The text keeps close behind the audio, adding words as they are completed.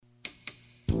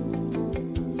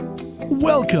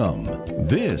Welcome.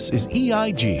 This is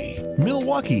EIG,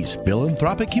 Milwaukee's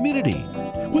philanthropic community,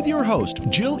 with your host,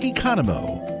 Jill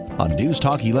Economou, on News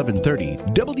Talk 1130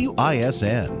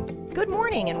 WISN. Good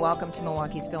morning and welcome to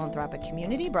Milwaukee's philanthropic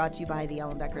community, brought to you by the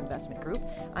Ellenbecker Investment Group.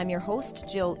 I'm your host,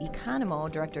 Jill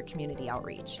Economou, Director of Community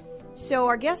Outreach. So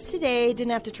our guests today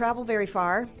didn't have to travel very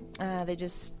far. They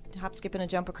just hop, skip, and a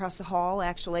jump across the hall,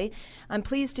 actually. I'm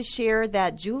pleased to share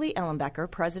that Julie Ellenbecker,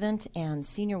 President and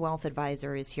Senior Wealth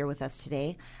Advisor, is here with us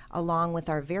today, along with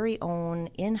our very own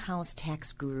in-house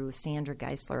tax guru, Sandra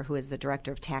Geisler, who is the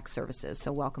Director of Tax Services.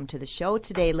 So welcome to the show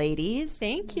today, ladies.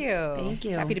 Thank you. Thank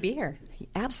you. Happy to be here.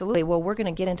 Absolutely. Well, we're going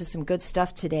to get into some good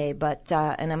stuff today, but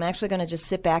and I'm actually going to just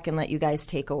sit back and let you guys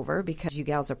take over because you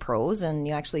gals are pros, and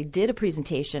you actually did a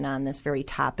presentation on this very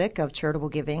topic of charitable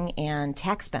giving and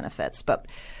tax benefits. But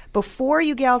before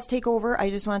you gals take over, I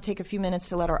just want to take a few minutes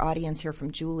to let our audience hear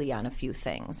from Julie on a few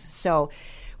things. So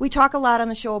we talk a lot on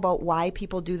the show about why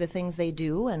people do the things they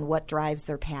do and what drives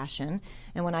their passion.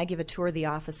 And when I give a tour of the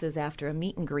offices after a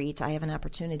meet and greet, I have an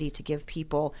opportunity to give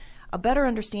people a better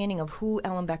understanding of who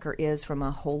Ellenbecker is from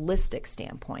a holistic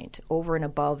standpoint, over and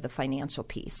above the financial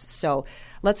piece. So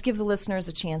let's give the listeners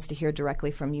a chance to hear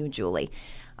directly from you, Julie.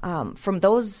 For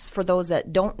those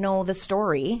that don't know the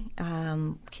story,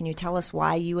 can you tell us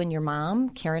why you and your mom,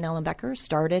 Karen Ellenbecker,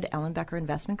 started Ellenbecker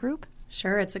Investment Group?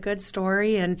 Sure, it's a good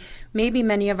story, and maybe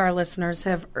many of our listeners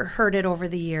have heard it over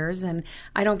the years, and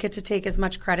I don't get to take as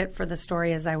much credit for the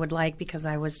story as I would like because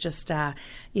I was just,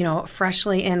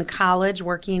 freshly in college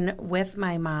working with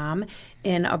my mom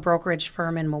in a brokerage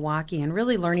firm in Milwaukee and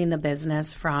really learning the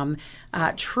business from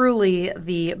truly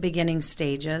the beginning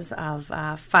stages of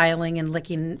filing and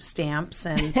licking stamps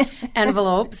and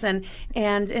envelopes. And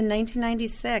in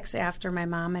 1996, after my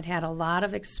mom had had a lot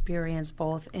of experience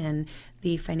both in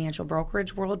the financial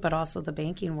brokerage world, but also the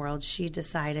banking world, she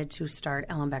decided to start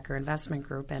Ellenbecker Investment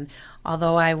Group. And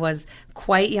although I was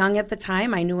quite young at the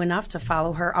time, I knew enough to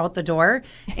follow her out the door,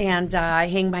 and I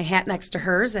hang my hat next to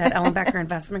hers at Ellenbecker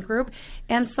Investment Group.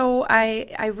 And so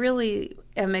I really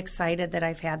am excited that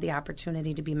I've had the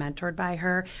opportunity to be mentored by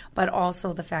her, but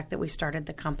also the fact that we started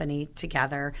the company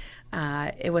together.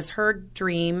 It was her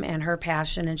dream and her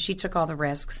passion, and she took all the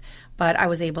risks, but I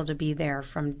was able to be there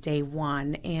from day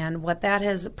one. And what that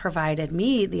has provided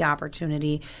me the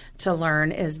opportunity to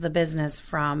learn is the business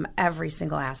from every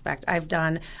single aspect. I've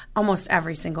done almost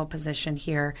every single position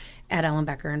here at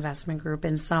Ellenbecker Investment Group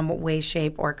in some way,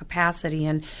 shape, or capacity.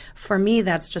 And for me,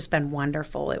 that's just been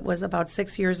wonderful. It was about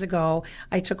 6 years ago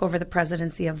I took over the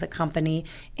presidency of the company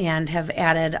and have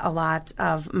added a lot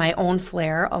of my own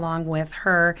flair along with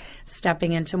her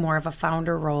stepping into more of a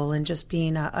founder role and just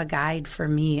being a guide for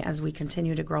me as we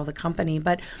continue to grow the company.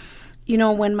 But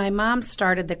when my mom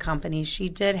started the company, she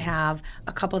did have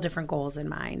a couple different goals in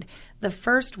mind. The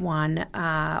first one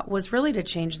was really to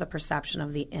change the perception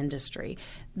of the industry.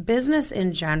 Business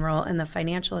in general and the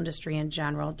financial industry in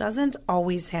general isn't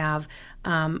always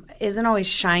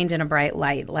shined in a bright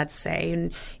light, let's say.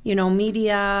 And,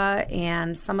 media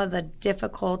and some of the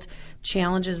difficult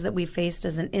challenges that we faced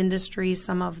as an industry,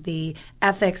 some of the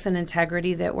ethics and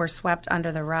integrity that were swept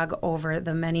under the rug over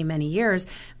the many, many years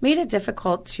made it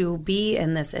difficult to be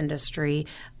in this industry.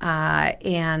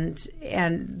 And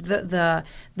the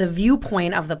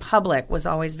viewpoint of the public was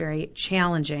always very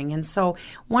challenging. And so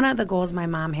one of the goals my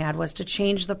mom had was to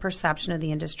change the perception of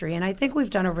the industry. And I think we've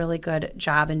done a really good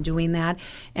job in doing that.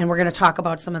 And we're going to talk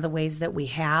about some of the ways that we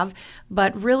have,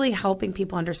 but really helping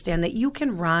people understand that you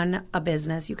can run a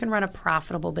business, you can run a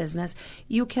profitable business,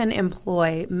 you can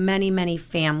employ many, many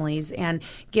families and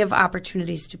give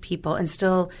opportunities to people and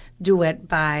still do it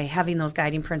by having those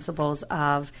guiding principles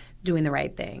of doing the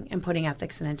right thing and putting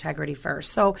ethics and integrity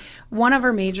first. So one of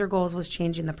our major goals was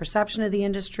changing the perception of the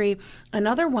industry.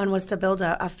 Another one was to build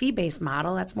a fee-based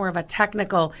model. That's more of a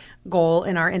technical goal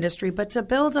in our industry, but to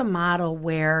build a model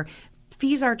where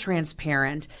fees are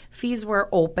transparent, fees were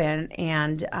open,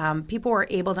 and people were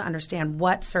able to understand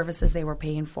what services they were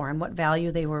paying for and what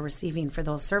value they were receiving for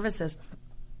those services.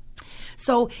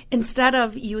 So instead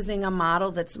of using a model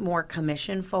that's more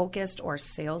commission-focused or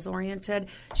sales-oriented,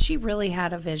 she really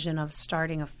had a vision of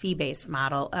starting a fee-based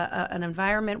model, an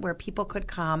environment where people could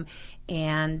come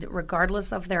and,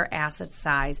 regardless of their asset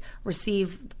size,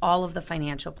 receive all of the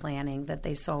financial planning that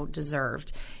they so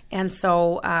deserved. And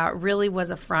so really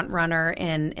was a front runner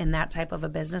in that type of a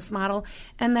business model.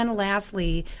 And then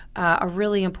lastly, a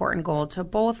really important goal to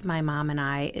both my mom and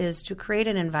I is to create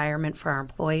an environment for our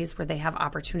employees where they have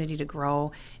opportunity to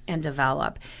grow and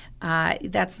develop.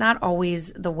 That's not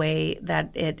always the way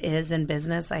that it is in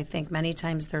business. I think many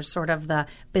times there's sort of the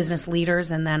business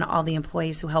leaders and then all the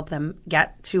employees who help them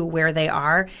get to where they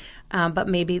are. But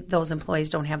maybe those employees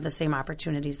don't have the same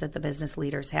opportunities that the business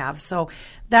leaders have. So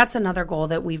that's another goal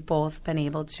that we've both been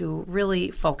able to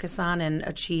really focus on and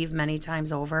achieve many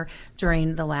times over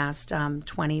during the last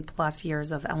 20 plus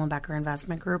years of Ellenbecker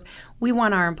Investment Group. We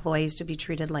want our employees to be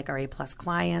treated like our A-plus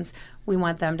clients. We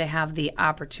want them to have the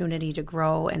opportunity to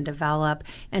grow and develop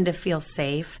and to feel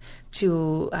safe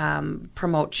to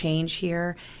promote change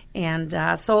here. And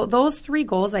so those three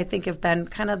goals, I think, have been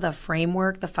kind of the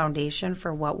framework, the foundation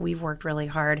for what we've worked really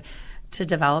hard to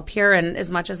develop here. And as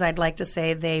much as I'd like to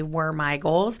say they were my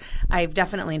goals, I've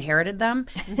definitely inherited them,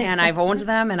 and I've owned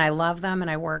them, and I love them,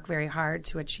 and I work very hard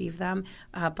to achieve them.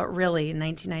 But really, in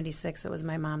 1996, it was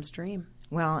my mom's dream.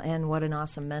 Well, and what an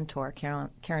awesome mentor, Karen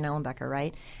Ellenbecker,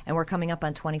 right? And we're coming up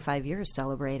on 25 years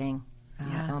celebrating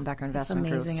Ellenbecker Investment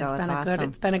Group. So it's awesome.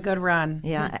 It's been a good run.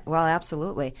 Yeah, well,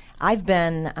 absolutely. I've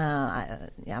had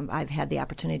the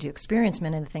opportunity to experience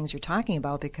many of the things you're talking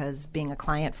about, because being a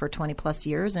client for 20 plus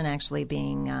years and actually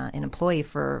being an employee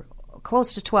for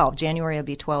close to 12. January will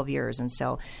be 12 years, and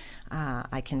so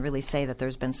I can really say that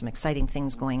there's been some exciting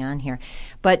things going on here.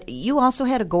 But you also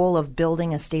had a goal of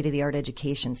building a state-of-the-art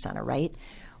education center, right?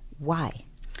 Why?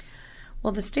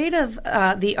 Well, the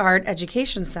state-of-the-art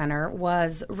education center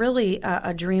was really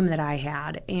a dream that I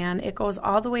had, and it goes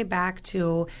all the way back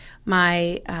to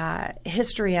my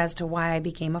history as to why I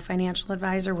became a financial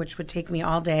advisor, which would take me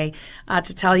all day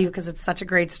to tell you, because it's such a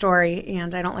great story,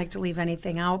 and I don't like to leave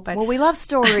anything out. But well, we love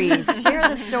stories. Share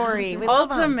the story. We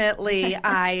ultimately,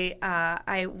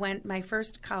 I went. My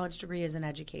first college degree is in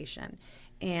education.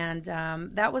 And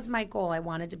that was my goal. I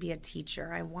wanted to be a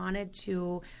teacher. I wanted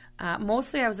to,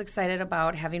 mostly I was excited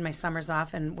about having my summers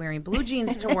off and wearing blue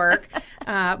jeans to work.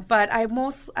 But I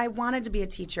wanted to be a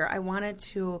teacher. I wanted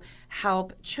to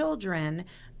help children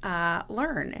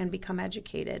learn and become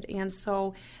educated. And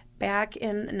so back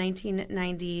in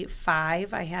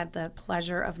 1995, I had the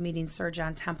pleasure of meeting Sir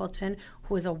John Templeton,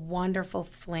 who is a wonderful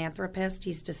philanthropist.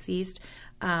 He's deceased,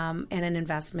 and an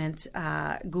investment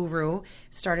guru,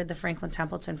 started the Franklin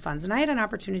Templeton Funds. And I had an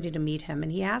opportunity to meet him,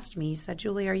 and he asked me, he said,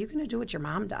 "Julie, are you going to do what your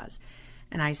mom does?"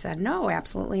 And I said, "No,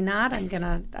 absolutely not. I'm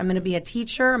gonna be a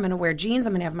teacher. I'm gonna wear jeans.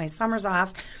 I'm gonna have my summers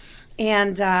off."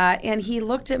 And he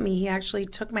looked at me. He actually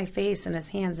took my face in his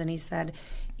hands, and he said,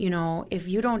 "You know, if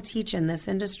you don't teach in this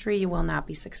industry, you will not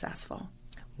be successful."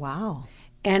 Wow.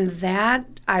 And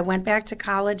that, I went back to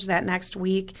college that next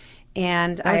week.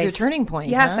 And that was your turning point.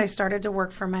 Yes, huh? I started to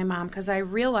work for my mom because I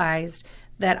realized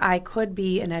that I could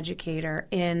be an educator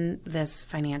in this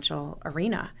financial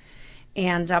arena.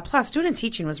 And plus, student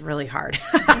teaching was really hard.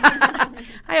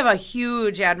 I have a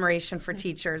huge admiration for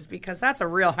teachers because that's a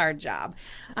real hard job.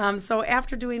 So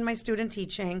after doing my student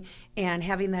teaching and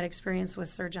having that experience with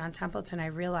Sir John Templeton, I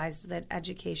realized that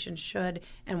education should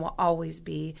and will always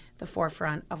be the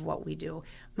forefront of what we do.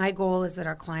 My goal is that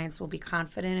our clients will be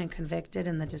confident and convicted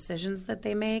in the decisions that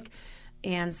they make,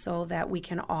 and so that we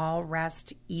can all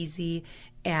rest easy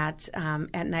at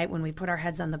night when we put our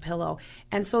heads on the pillow.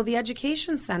 And so the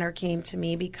Education Center came to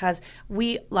me because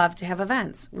we love to have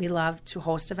events. We love to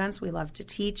host events. We love to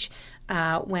teach.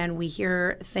 When we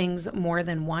hear things more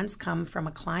than once come from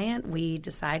a client, we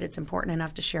decide it's important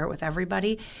enough to share it with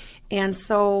everybody. And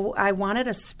so I wanted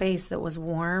a space that was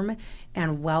warm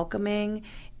and welcoming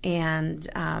and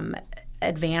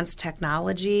advanced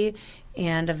technology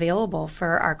and available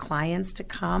for our clients to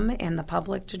come and the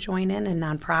public to join in, and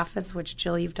nonprofits, which,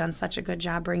 Jill, you've done such a good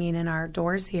job bringing in our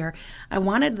doors here. I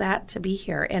wanted that to be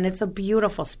here, and it's a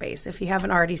beautiful space. If you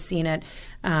haven't already seen it,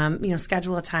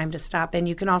 schedule a time to stop in.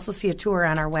 You can also see a tour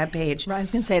on our webpage. Right, I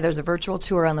was going to say there's a virtual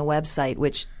tour on the website,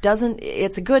 which doesn't.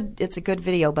 It's a good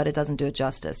video, but it doesn't do it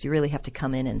justice. You really have to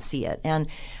come in and see it. And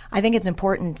I think it's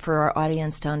important for our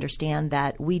audience to understand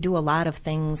that we do a lot of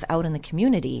things out in the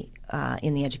community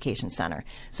in the Education Center.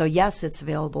 So yes, it's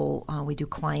available. We do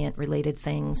client-related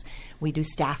things. We do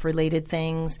staff-related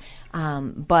things.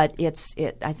 But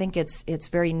I think it's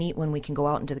very neat when we can go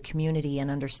out into the community and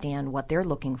understand what they're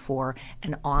looking for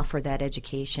and offer that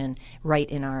education right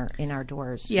in our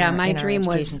doors. Yeah, my dream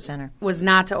was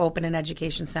not to open an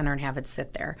education center and have it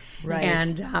sit there. Right.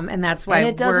 And that's why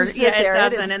it doesn't sit there. It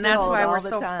doesn't, and that's why we're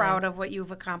so time. proud of what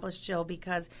you've accomplished, Jill,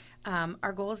 because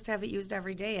our goal is to have it used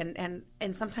every day,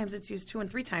 and sometimes it's used 2 and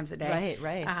 3 times a day.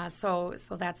 Right. So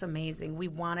that's amazing. We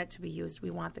want it to be used. We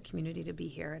want the community to be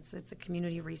here. It's a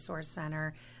community resource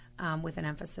center with an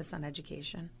emphasis on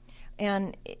education.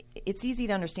 And it's easy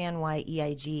to understand why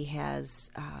EIG has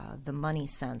the Money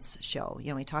Sense show.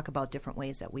 We talk about different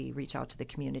ways that we reach out to the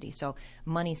community. So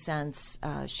Money Sense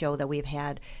show that we've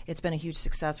had, it's been a huge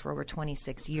success for over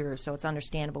 26 years. So it's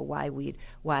understandable why we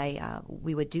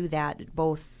would do that.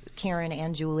 Both Karen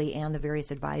and Julie and the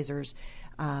various advisors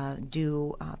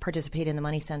do participate in the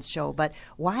Money Sense show. But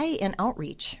why an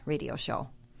outreach radio show?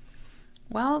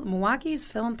 Well, Milwaukee's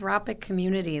philanthropic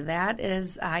community, that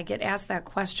is, I get asked that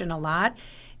question a lot.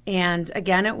 And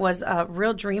again, it was a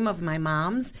real dream of my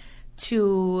mom's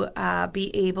to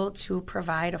be able to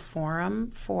provide a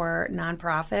forum for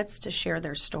nonprofits to share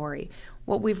their story.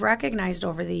 What we've recognized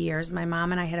over the years, my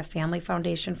mom and I had a family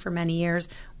foundation for many years.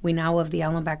 We now have the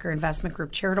Ellenbecker Investment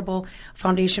Group Charitable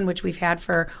Foundation, which we've had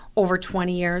for over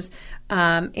 20 years.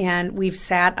 And we've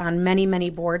sat on many, many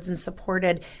boards and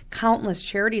supported countless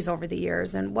charities over the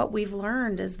years. And what we've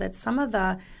learned is that some of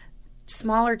the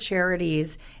smaller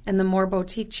charities and the more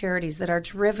boutique charities that are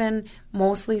driven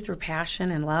mostly through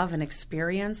passion and love and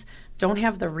experience don't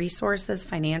have the resources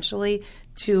financially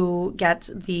to get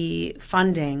the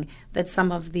funding that some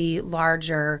of the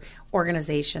larger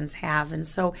organizations have. And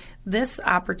so this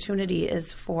opportunity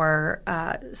is for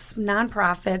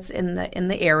nonprofits in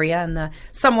the area and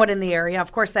somewhat in the area.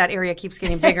 Of course, that area keeps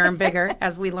getting bigger and bigger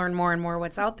as we learn more and more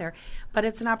what's out there. But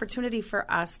it's an opportunity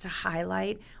for us to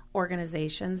highlight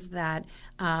organizations that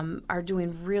are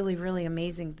doing really, really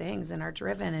amazing things and are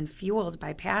driven and fueled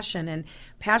by passion. And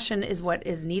passion is what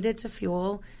is needed to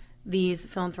fuel these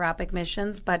philanthropic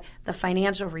missions, but the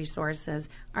financial resources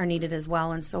are needed as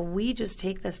well. And so we just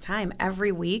take this time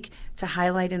every week to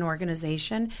highlight an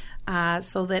organization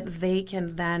so that they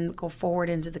can then go forward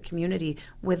into the community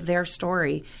with their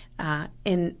story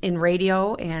in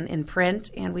radio and in print.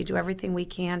 And we do everything we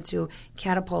can to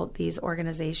catapult these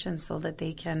organizations so that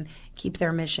they can keep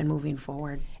their mission moving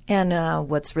forward. And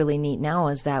what's really neat now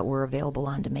is that we're available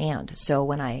on demand. So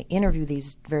when I interview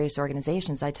these various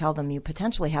organizations, I tell them you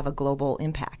potentially have a global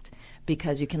impact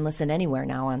because you can listen anywhere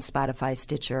now on Spotify,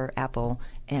 Stitcher, Apple,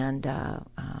 and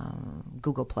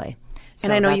Google Play. So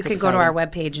and I know you can go to our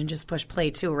webpage and just push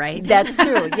play too, right? That's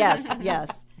true,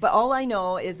 yes. But all I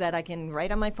know is that I can,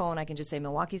 right on my phone, I can just say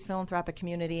Milwaukee's Philanthropic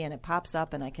Community, and it pops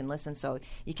up, and I can listen. So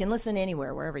you can listen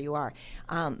anywhere, wherever you are.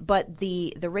 But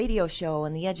the radio show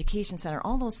and the education center,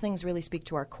 all those things really speak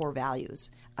to our core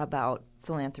values about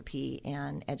philanthropy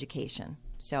and education.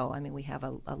 So, I mean, we have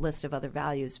a list of other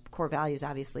values, core values,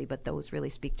 obviously, but those really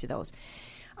speak to those.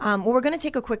 Well, we're going to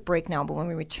take a quick break now, but when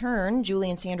we return,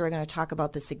 Julie and Sandra are going to talk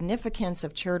about the significance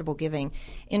of charitable giving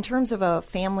in terms of a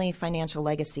family financial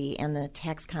legacy and the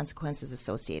tax consequences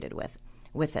associated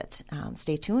with it.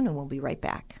 Stay tuned, and we'll be right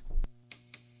back.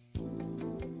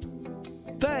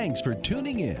 Thanks for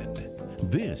tuning in.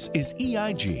 This is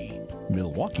EIG,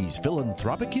 Milwaukee's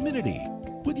philanthropic community,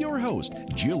 with your host,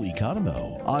 Jill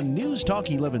Economou, on News Talk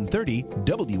 1130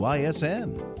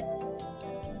 WISN.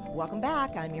 Welcome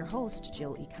back. I'm your host,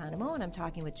 Jill Economou, and I'm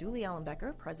talking with Julie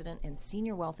Ellenbecker, President and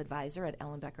Senior Wealth Advisor at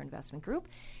Ellenbecker Investment Group,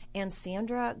 and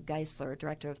Sandra Geisler,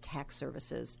 Director of Tax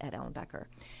Services at Ellenbecker.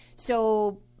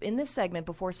 So in this segment,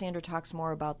 before Sandra talks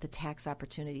more about the tax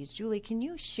opportunities, Julie, can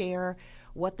you share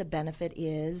what the benefit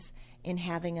is in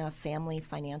having a family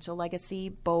financial legacy,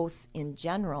 both in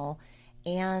general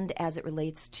and as it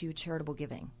relates to charitable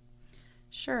giving?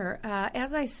 Sure.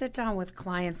 As I sit down with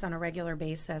clients on a regular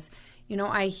basis,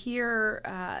 I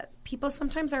hear people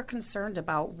sometimes are concerned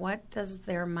about what does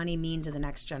their money mean to the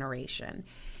next generation.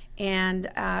 And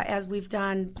as we've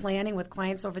done planning with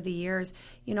clients over the years,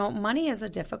 money is a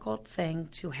difficult thing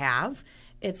to have.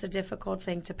 It's a difficult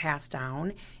thing to pass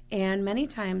down. And many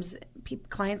times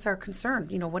clients are concerned,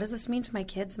 what does this mean to my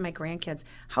kids and my grandkids?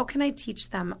 How can I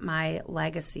teach them my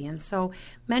legacy? And so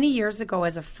many years ago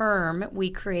as a firm,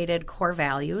 we created core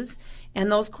values.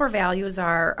 And those core values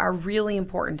are really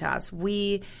important to us.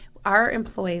 Our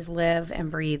employees live and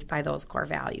breathe by those core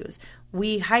values.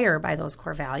 We hire by those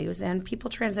core values, and people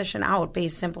transition out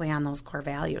based simply on those core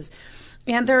values.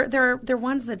 And they're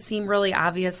ones that seem really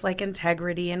obvious, like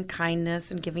integrity and kindness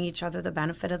and giving each other the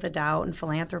benefit of the doubt and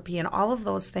philanthropy and all of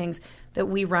those things that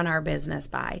we run our business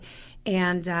by.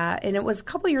 And it was a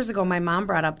couple years ago my mom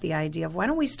brought up the idea of why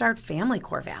don't we start family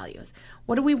core values?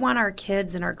 What do we want our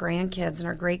kids and our grandkids and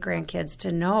our great-grandkids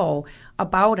to know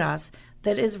about us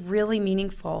that is really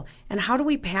meaningful? And how do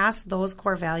we pass those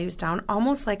core values down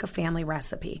almost like a family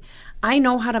recipe? I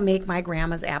know how to make my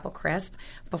grandma's apple crisp.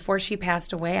 Before she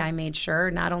passed away, I made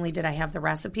sure not only did I have the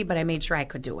recipe, but I made sure I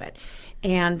could do it.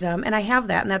 And I have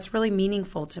that, and that's really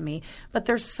meaningful to me. But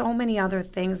there's so many other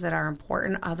things that are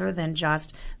important other than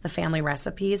just the family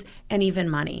recipes and even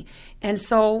money. And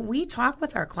so we talk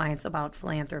with our clients about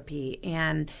philanthropy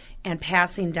and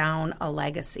passing down a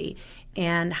legacy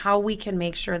and how we can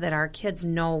make sure that our kids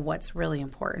know what's really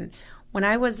important. When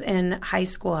I was in high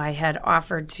school, I had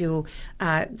offered to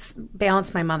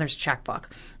balance my mother's checkbook.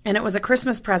 And it was a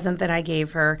Christmas present that I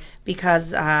gave her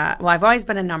because, I've always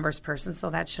been a numbers person, so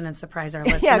that shouldn't surprise our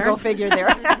listeners. Yeah, go figure there.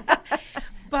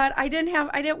 But I didn't have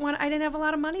a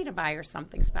lot of money to buy her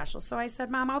something special. So I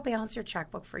said, Mom, I'll balance your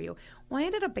checkbook for you. Well, I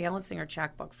ended up balancing her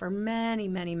checkbook for many,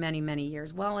 many, many, many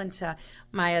years, well into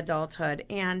my adulthood.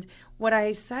 And what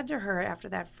I said to her after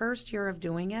that first year of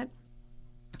doing it,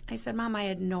 I said, Mom, I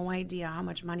had no idea how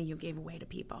much money you gave away to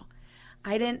people.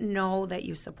 I didn't know that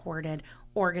you supported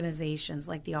organizations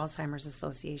like the Alzheimer's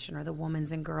Association or the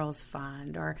Women's and Girls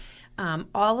Fund or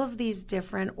all of these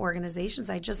different organizations.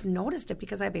 I just noticed it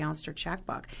because I balanced her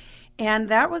checkbook. And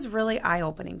that was really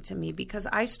eye-opening to me because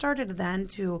I started then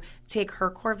to take her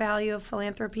core value of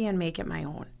philanthropy and make it my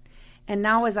own. And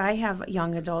now as I have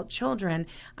young adult children,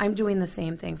 I'm doing the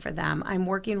same thing for them. I'm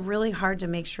working really hard to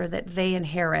make sure that they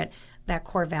inherit that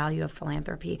core value of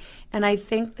philanthropy. And I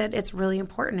think that it's really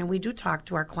important, and we do talk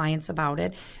to our clients about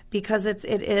it because it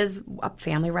is a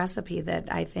family recipe that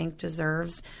I think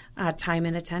deserves time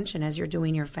and attention as you're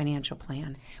doing your financial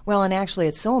plan. Well, and actually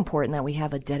it's so important that we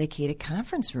have a dedicated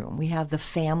conference room. We have the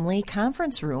family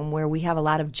conference room where we have a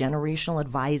lot of generational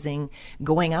advising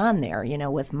going on there,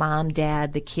 with mom,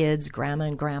 dad, the kids, grandma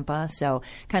and grandpa. So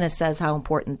kind of says how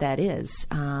important that is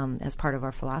as part of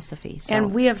our philosophy. So.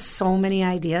 And we have so many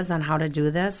ideas on how to do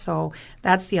this. So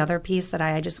that's the other piece that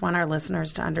I just want our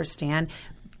listeners to understand.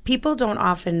 People don't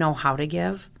often know how to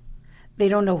give. They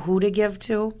don't know who to give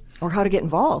to. Or how to get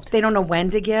involved. They don't know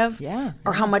when to give. Yeah.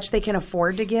 Or how much they can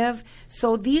afford to give.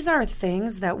 So these are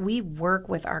things that we work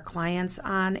with our clients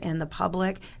on and the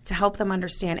public to help them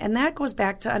understand. And that goes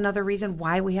back to another reason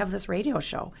why we have this radio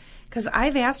show. Because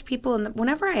I've asked people,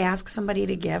 whenever I ask somebody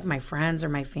to give, my friends or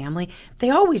my family,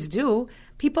 they always do.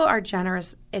 People are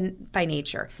generous by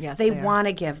nature. Yes, they want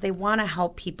to give. They want to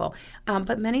help people.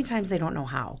 But many times they don't know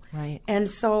how. Right. And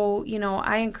so,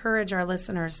 I encourage our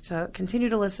listeners to continue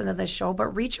to listen to this show, but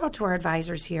reach out to our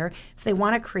advisors here if they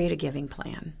want to create a giving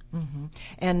plan. Mm-hmm.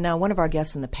 And one of our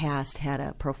guests in the past had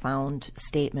a profound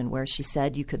statement where she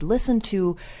said you could listen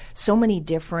to so many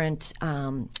different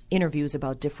interviews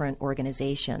about different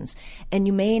organizations, and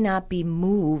you may not be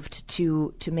moved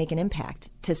to make an impact,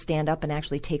 to stand up and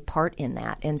actually take part in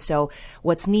that. And so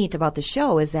what's neat about the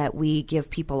show is that we give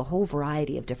people a whole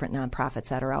variety of different nonprofits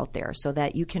that are out there so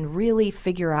that you can really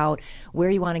figure out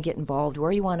where you want to get involved,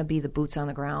 where you want to be the boots on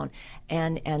the ground,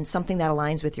 and something that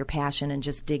aligns with your passion and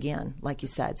just dig in, like you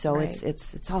said. So right.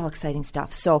 It's all exciting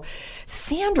stuff. So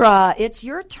Sandra, it's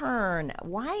your turn.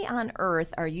 Why on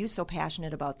earth are you so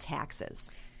passionate about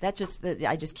taxes? I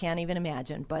just can't even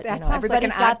imagine. But that sounds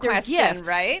everybody's like an got odd their question, gift,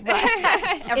 right?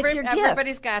 It's your gift.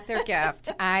 Everybody's got their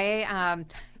gift.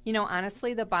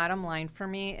 Honestly, the bottom line for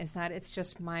me is that it's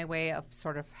just my way of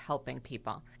sort of helping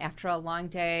people. After a long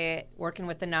day working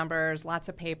with the numbers, lots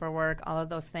of paperwork, all of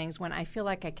those things, when I feel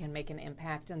like I can make an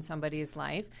impact in somebody's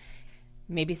life,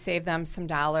 maybe save them some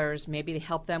dollars, maybe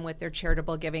help them with their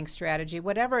charitable giving strategy,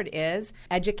 whatever it is,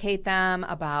 educate them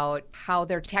about how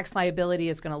their tax liability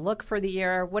is going to look for the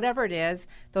year, whatever it is,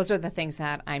 those are the things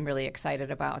that I'm really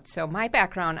excited about. So my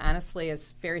background, honestly,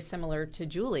 is very similar to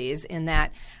Julie's in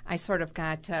that I sort of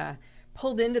got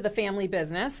pulled into the family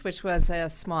business, which was a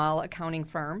small accounting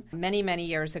firm many, many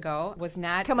years ago.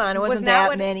 Come on, it wasn't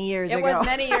that many years ago. It was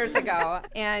many years ago,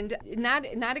 and not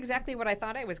exactly what I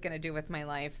thought I was going to do with my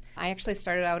life. I actually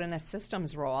started out in a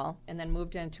systems role and then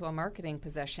moved into a marketing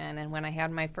position. And when I had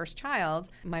my first child,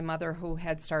 my mother, who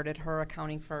had started her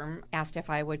accounting firm, asked if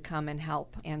I would come and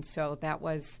help. And so that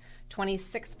was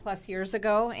 26 plus years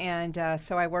ago, and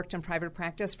so I worked in private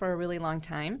practice for a really long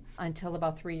time until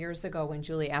about 3 years ago when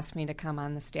Julie asked me to come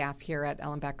on the staff here at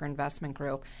Ellenbecker Investment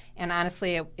Group. And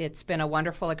honestly, it's been a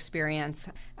wonderful experience.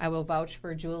 I will vouch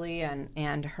for Julie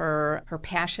and her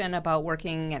passion about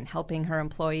working and helping her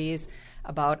employees,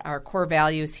 about our core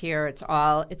values here. It's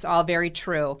all very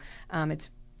true. It's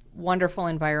wonderful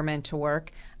environment to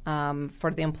work.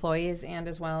 For the employees and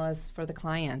as well as for the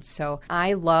clients. So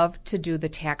I love to do the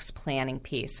tax planning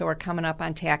piece. So we're coming up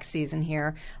on tax season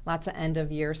here, lots of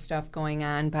end-of-year stuff going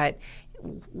on. But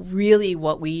really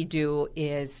what we do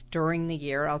is during the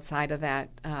year, outside of that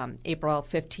April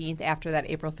 15th, after that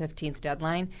April 15th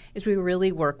deadline, is we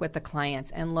really work with the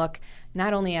clients and look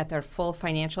not only at their full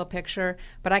financial picture,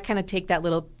 but I kind of take that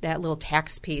little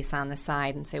tax piece on the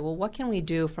side and say, well, what can we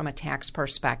do from a tax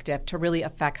perspective to really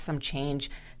affect some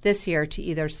change this year to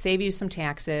either save you some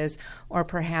taxes or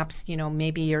perhaps,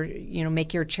 maybe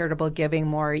make your charitable giving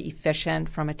more efficient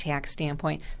from a tax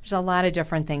standpoint. There's a lot of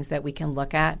different things that we can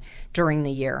look at during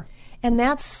the year. And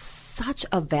that's such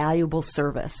a valuable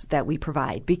service that we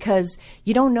provide because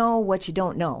you don't know what you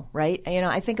don't know, right?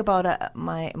 I think about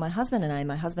my husband and I.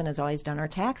 My husband has always done our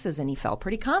taxes, and he felt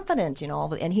pretty confident,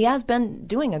 and he has been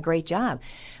doing a great job.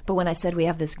 But when I said we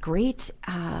have this great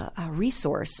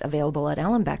resource available at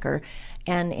Ellenbecker,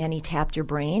 and he tapped your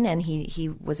brain, and he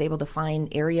was able to find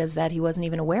areas that he wasn't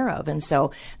even aware of. And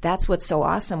so that's what's so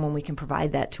awesome when we can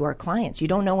provide that to our clients. You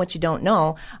don't know what you don't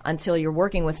know until you're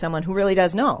working with someone who really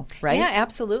does know, right? Yeah,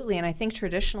 absolutely. And I think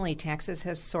traditionally taxes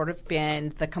have sort of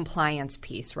been the compliance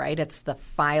piece, right? It's the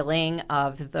filing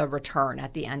of the return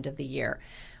at the end of the year.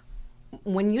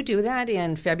 When you do that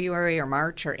in February or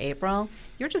March or April,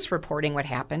 you're just reporting what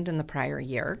happened in the prior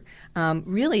year.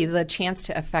 Really, the chance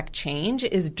to affect change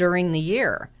is during the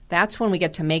year. That's when we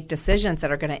get to make decisions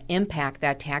that are going to impact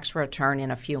that tax return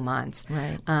in a few months.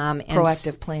 Right.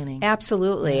 Proactive planning.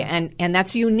 Absolutely. Yeah. And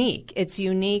that's unique. It's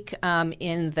unique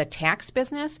in the tax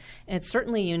business, and it's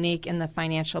certainly unique in the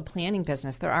financial planning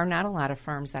business. There are not a lot of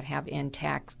firms that have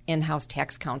in-house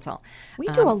tax counsel. We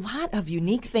do a lot of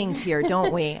unique things here,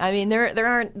 don't we? I mean,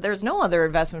 there's no other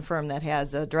investment firm that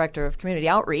has a director of community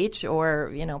outreach,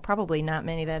 or probably not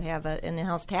many that have an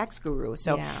in-house tax guru.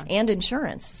 So and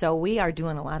insurance. So we are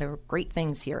doing a lot of great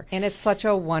things here. And it's such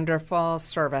a wonderful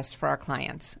service for our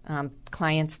clients.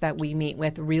 Clients that we meet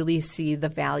with really see the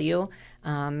value,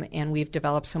 and we've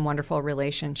developed some wonderful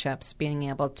relationships being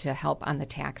able to help on the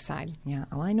tax side. Yeah,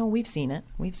 well, I know we've seen it.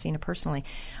 We've seen it personally.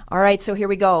 All right, so here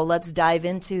we go. Let's dive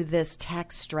into this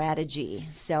tax strategy.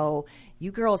 So you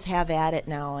girls have at it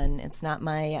now, and it's not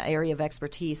my area of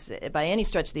expertise by any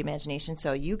stretch of the imagination.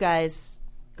 So you guys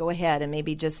go ahead and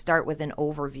maybe just start with an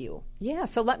overview. Yeah,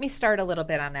 so let me start a little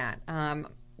bit on that.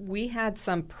 We had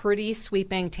some pretty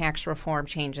sweeping tax reform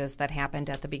changes that happened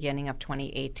at the beginning of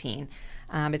 2018.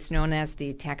 It's known as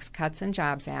the Tax Cuts and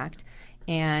Jobs Act.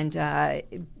 And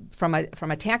from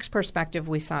a tax perspective,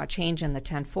 we saw a change in the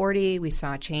 1040. We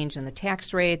saw a change in the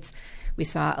tax rates. We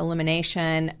saw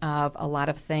elimination of a lot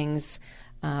of things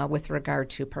with regard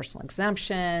to personal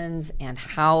exemptions and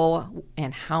how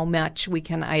much we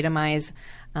can itemize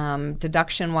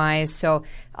deduction-wise. So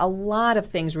a lot of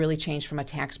things really changed from a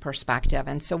tax perspective.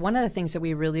 And so one of the things that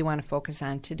we really want to focus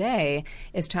on today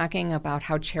is talking about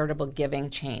how charitable giving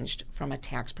changed from a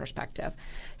tax perspective.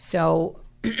 So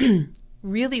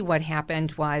really what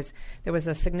happened was there was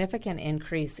a significant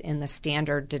increase in the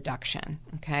standard deduction,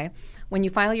 okay? When you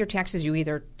file your taxes, you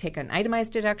either take an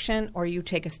itemized deduction or you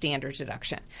take a standard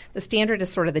deduction. The standard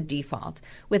is sort of the default.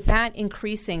 With that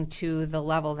increasing to the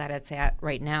level that it's at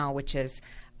right now, which is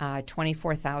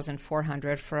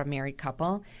 $24,400 for a married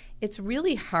couple, it's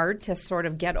really hard to sort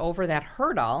of get over that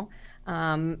hurdle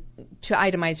to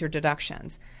itemize your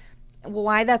deductions.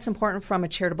 Why that's important from a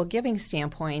charitable giving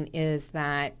standpoint is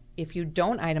that if you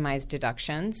don't itemize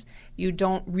deductions, you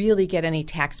don't really get any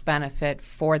tax benefit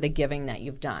for the giving that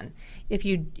you've done. If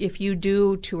you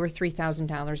do $2,000 or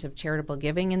 $3,000 of charitable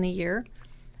giving in the year,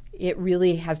 it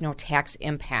really has no tax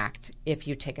impact if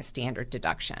you take a standard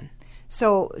deduction.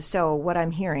 So what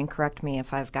I'm hearing, correct me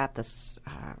if I've got this,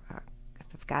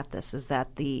 is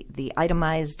that the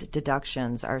itemized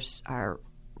deductions are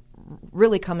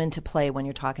really come into play when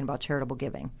you're talking about charitable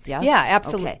giving. Yes? Yeah,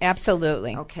 absolutely. Okay.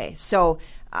 Absolutely. Okay. So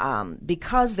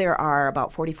because there are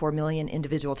about 44 million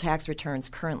individual tax returns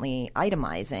currently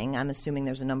itemizing, I'm assuming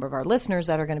there's a number of our listeners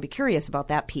that are going to be curious about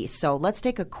that piece. So let's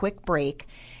take a quick break,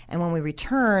 and when we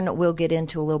return, we'll get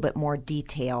into a little bit more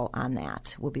detail on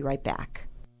that. We'll be right back.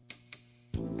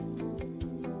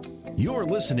 You're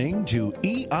listening to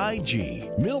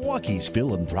EIG, Milwaukee's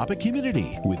philanthropic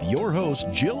community, with your host,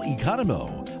 Jill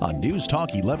Economou, on News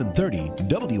Talk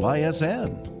 1130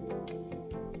 WISN.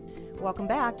 Welcome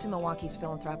back to Milwaukee's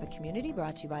Philanthropic Community,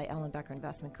 brought to you by Ellenbecker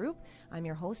Investment Group. I'm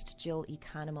your host, Jill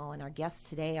Economou, and our guests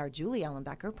today are Julie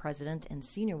Ellenbecker, President and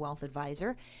Senior Wealth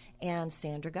Advisor, and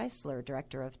Sandra Geisler,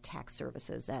 Director of Tax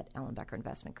Services at Ellenbecker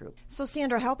Investment Group. So,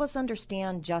 Sandra, help us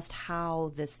understand just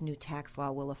how this new tax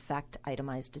law will affect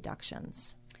itemized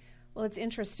deductions. Well, it's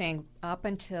interesting. Up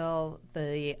until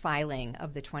the filing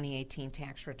of the 2018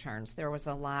 tax returns, there was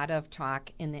a lot of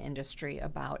talk in the industry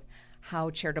about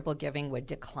how charitable giving would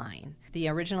decline. The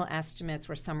original estimates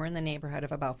were somewhere in the neighborhood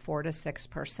of about 4 to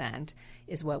 6%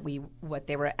 is what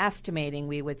they were estimating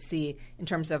we would see in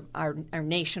terms of our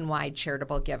nationwide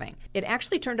charitable giving. It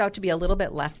actually turned out to be a little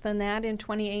bit less than that in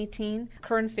 2018.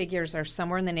 Current figures are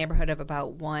somewhere in the neighborhood of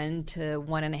about 1 to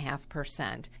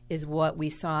 1.5% is what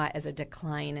we saw as a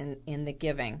decline in the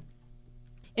giving.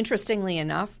 Interestingly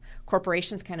enough,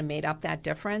 corporations kind of made up that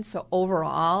difference. So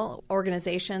overall,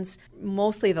 organizations,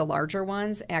 mostly the larger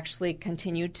ones, actually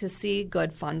continued to see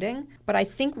good funding. But I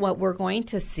think what we're going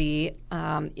to see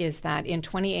is that in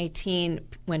 2018,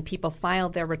 when people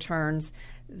filed their returns,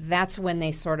 that's when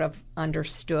they sort of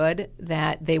understood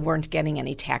that they weren't getting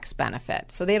any tax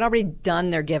benefit. So they had already done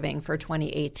their giving for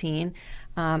 2018.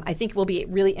 I think it will be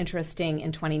really interesting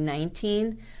in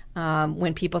 2019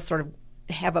 when people sort of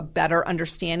have a better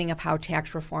understanding of how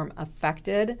tax reform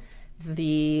affected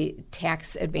the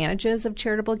tax advantages of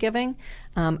charitable giving.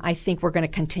 I think we're going to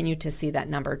continue to see that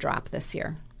number drop this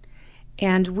year.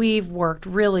 And we've worked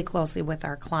really closely with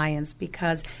our clients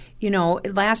because,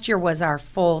 last year was our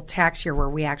full tax year where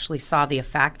we actually saw the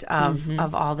effect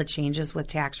of all the changes with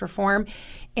tax reform.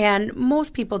 And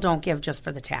most people don't give just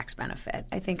for the tax benefit.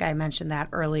 I think I mentioned that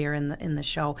earlier in the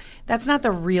show. That's not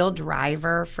the real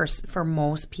driver for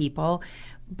most people.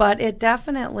 But it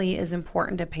definitely is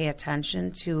important to pay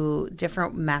attention to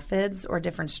different methods or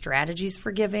different strategies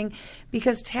for giving,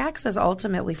 because taxes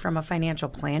ultimately, from a financial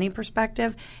planning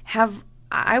perspective, have,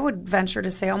 I would venture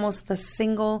to say, almost the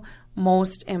single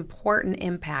most important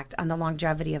impact on the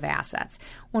longevity of assets.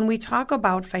 When we talk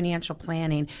about financial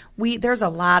planning, there's a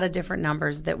lot of different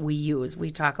numbers that we use. We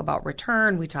talk about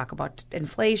return, we talk about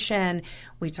inflation,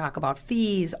 we talk about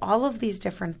fees, all of these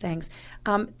different things.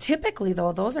 Typically,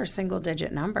 though, those are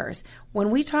single-digit numbers. When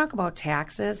we talk about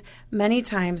taxes, many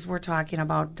times we're talking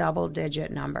about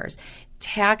double-digit numbers.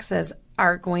 Taxes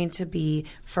are going to be,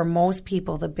 for most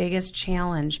people, the biggest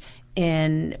challenge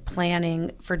in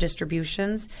planning for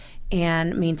distributions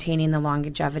and maintaining the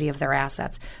longevity of their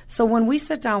assets. So when we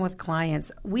sit down with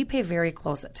clients, we pay very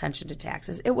close attention to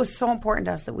taxes. It was so important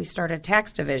to us that we started a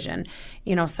tax division,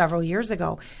 several years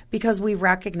ago, because we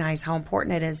recognize how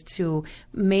important it is to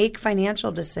make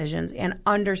financial decisions and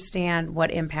understand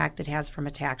what impact it has from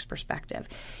a tax perspective.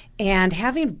 And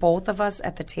having both of us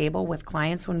at the table with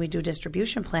clients when we do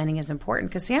distribution planning is important,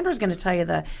 because Sandra's going to tell you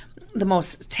the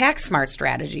most tax smart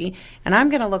strategy, and I'm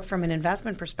going to look from an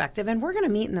investment perspective, and we're going to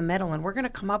meet in the middle, and we're going to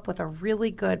come up with a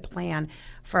really good plan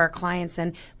for our clients.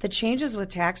 And the changes with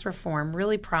tax reform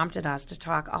really prompted us to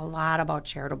talk a lot about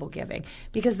charitable giving,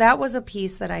 because that was a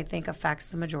piece that I think affects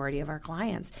the majority of our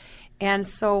clients. And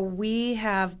so we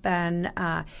have been,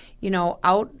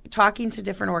 out talking to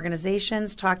different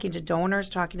organizations, talking to donors,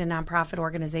 talking to nonprofit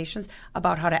organizations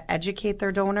about how to educate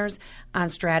their donors on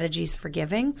strategies for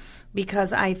giving,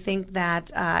 because I think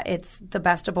that it's the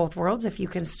best of both worlds if you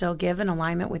can still give in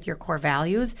alignment with your core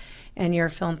values and your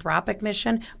philanthropic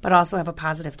mission, but also have a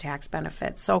positive tax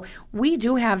benefit. So we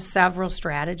do have several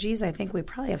strategies. I think we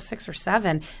probably have 6 or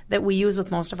 7 that we use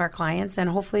with most of our clients, and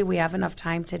hopefully we have enough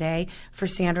time today for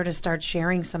Sandra to start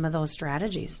sharing some of those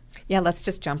strategies. Yeah, let's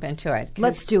just jump into it.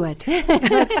 Let's do it.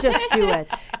 Let's just do it.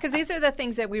 Because these are the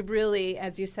things that we really,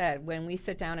 as you said, when we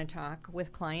sit down and talk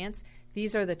with clients,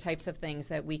 these are the types of things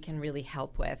that we can really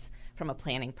help with from a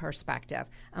planning perspective.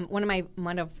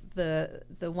 One of the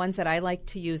ones that I like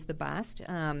to use the best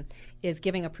is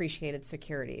giving appreciated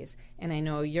securities, and I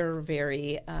know you're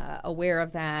very aware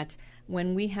of that.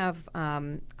 When we have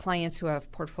clients who have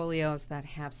portfolios that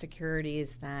have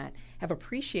securities that have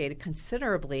appreciated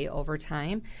considerably over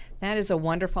time, that is a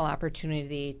wonderful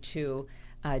opportunity to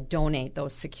donate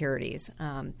those securities.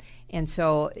 And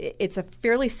so it's a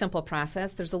fairly simple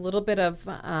process. There's a little bit of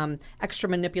extra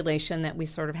manipulation that we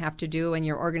sort of have to do, and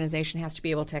your organization has to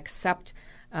be able to accept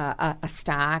a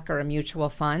stock or a mutual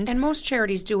fund. And most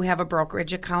charities do have a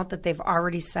brokerage account that they've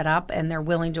already set up, and they're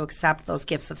willing to accept those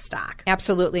gifts of stock.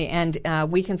 Absolutely, and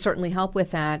we can certainly help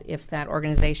with that if that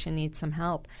organization needs some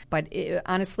help. But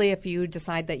honestly, if you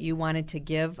decide that you wanted to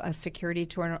give a security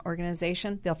to an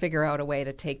organization, they'll figure out a way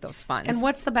to take those funds. And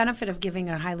what's the benefit of giving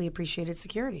a highly appreciated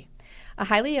security? A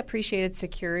highly appreciated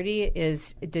security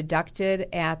is deducted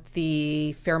at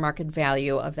the fair market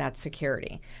value of that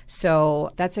security.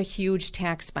 So that's a huge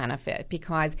tax benefit,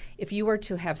 because if you were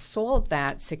to have sold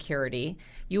that security,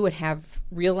 you would have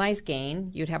realized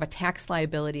gain, you'd have a tax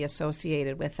liability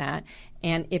associated with that,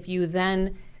 and if you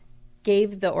then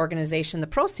gave the organization the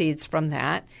proceeds from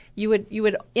that, you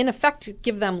would in effect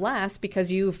give them less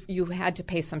because you had to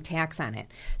pay some tax on it.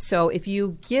 So if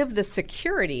you give the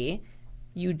security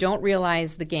you don't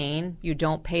realize the gain, you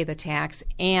don't pay the tax,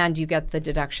 and you get the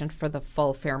deduction for the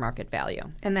full fair market value.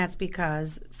 And that's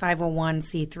because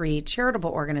 501c3 charitable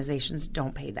organizations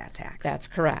don't pay that tax. That's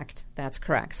correct. That's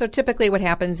correct. So typically what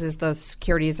happens is those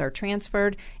securities are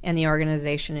transferred and the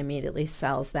organization immediately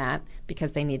sells that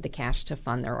because they need the cash to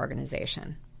fund their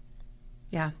organization.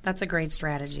 Yeah, that's a great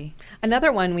strategy.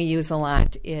 Another one we use a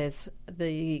lot is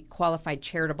the qualified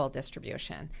charitable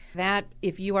distribution. That,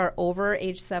 if you are over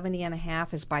age 70 and a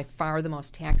half, is by far the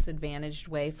most tax-advantaged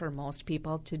way for most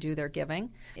people to do their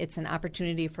giving. It's an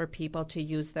opportunity for people to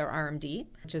use their RMD,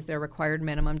 which is their required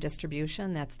minimum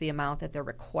distribution. That's the amount that they're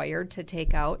required to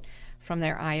take out from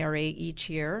their IRA each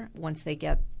year once they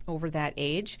get over that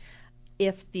age.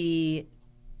 If the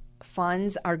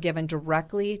funds are given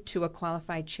directly to a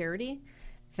qualified charity,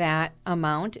 that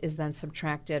amount is then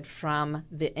subtracted from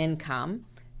the income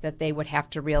that they would have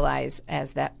to realize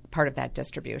as that part of that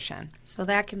distribution. So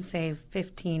that can save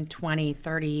 15, 20,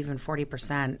 30, even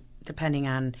 40%, depending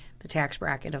on the tax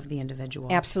bracket of the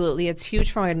individual. Absolutely. It's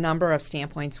huge from a number of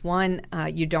standpoints. One,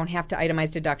 you don't have to itemize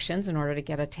deductions in order to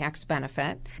get a tax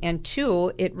benefit. And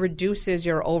two, it reduces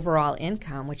your overall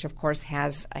income, which of course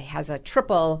has a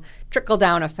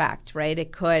trickle-down effect, right?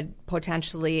 It could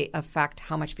potentially affect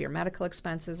how much of your medical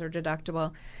expenses are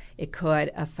deductible. It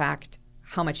could affect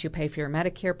how much you pay for your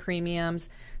Medicare premiums.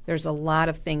 There's a lot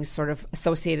of things sort of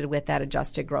associated with that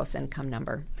adjusted gross income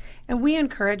number. And we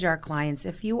encourage our clients,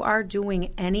 if you are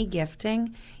doing any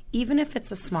gifting, even if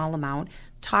it's a small amount,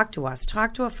 talk to us.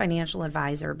 Talk to a financial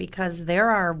advisor, because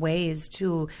there are ways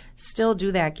to still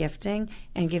do that gifting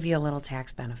and give you a little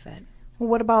tax benefit. Well,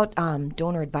 what about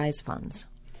donor advised funds?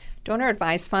 Donor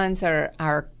advised funds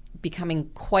are becoming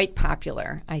quite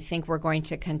popular. I think we're going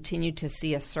to continue to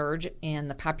see a surge in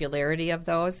the popularity of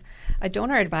those. A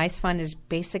donor advised fund is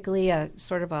basically a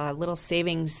sort of a little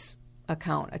savings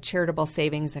account, a charitable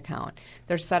savings account.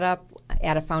 They're set up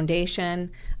at a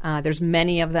foundation. There's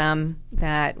many of them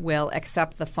that will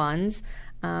accept the funds,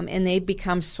 and they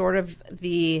become sort of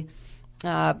the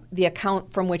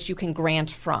account from which you can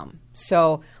grant from.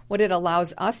 So what it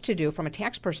allows us to do from a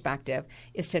tax perspective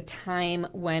is to time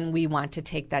when we want to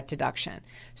take that deduction.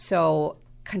 So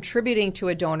contributing to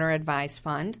a donor advised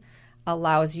fund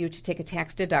allows you to take a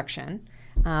tax deduction,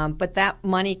 but that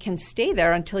money can stay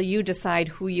there until you decide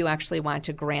who you actually want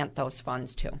to grant those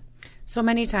funds to. So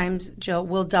many times, Jill,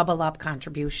 we'll double up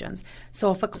contributions.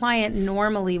 So if a client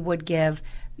normally would give,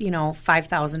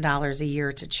 $5,000 a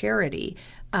year to charity,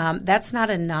 that's not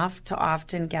enough to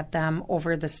often get them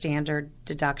over the standard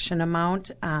deduction amount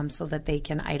so that they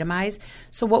can itemize.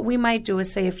 So what we might do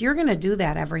is say, if you're going to do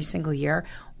that every single year,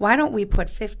 why don't we put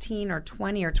 15 or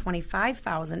 20 or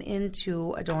 25,000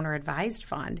 into a donor advised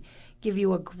fund, give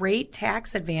you a great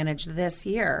tax advantage this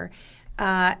year,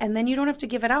 and then you don't have to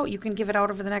give it out. You can give it out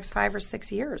over the next 5 or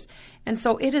 6 years. And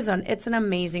so it's an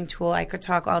amazing tool. I could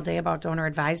talk all day about donor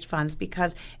advised funds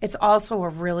because it's also a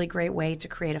really great way to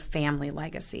create a family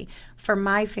legacy. For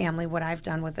my family, what I've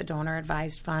done with a donor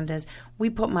advised fund is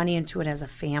we put money into it as a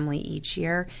family each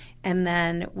year, and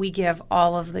then we give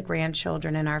all of the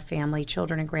grandchildren in our family,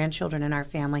 children and grandchildren in our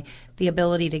family, the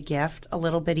ability to gift a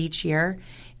little bit each year.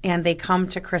 And they come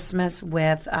to Christmas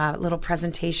with a little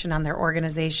presentation on their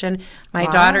organization. My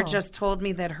daughter just told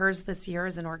me that hers this year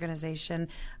is an organization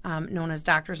known as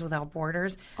Doctors Without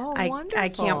Borders. Oh, wonderful. I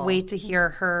can't wait to hear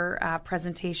her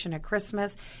presentation at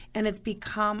Christmas. And it's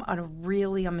become a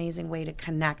really amazing way to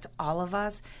connect all of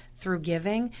us through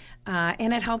giving,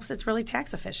 and it helps. It's really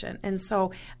tax efficient. And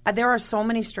so there are so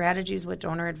many strategies with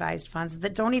donor advised funds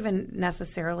that don't even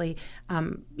necessarily,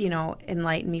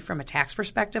 enlighten me from a tax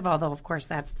perspective, although of course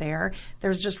that's there.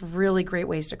 There's just really great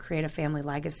ways to create a family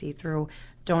legacy through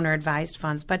donor advised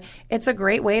funds. But it's a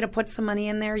great way to put some money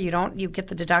in there. You get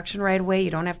the deduction right away. You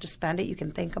don't have to spend it. You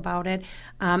can think about it.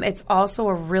 It's also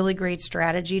a really great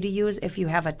strategy to use if you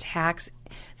have a tax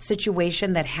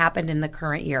situation that happened in the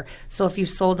current year. So if you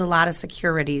sold a lot of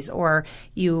securities, or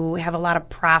you have a lot of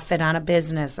profit on a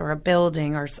business or a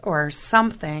building or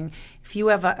something, if you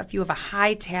have a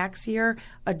high tax year,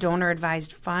 a donor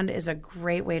advised fund is a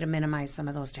great way to minimize some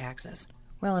of those taxes.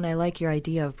 Well, and I like your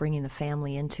idea of bringing the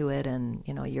family into it, and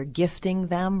you're gifting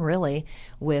them really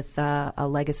with a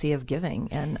legacy of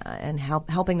giving, and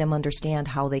helping them understand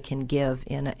how they can give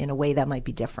in a way that might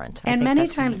be different. And many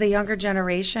times the younger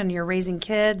generation, you're raising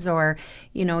kids, or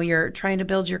you're trying to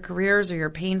build your careers, or you're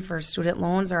paying for student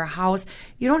loans or a house.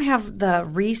 You don't have the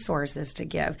resources to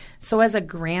give. So as a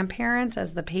grandparent,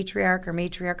 as the patriarch or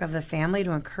matriarch of the family,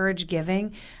 to encourage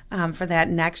giving for that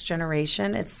next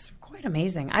generation, it's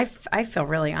amazing. I feel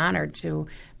really honored to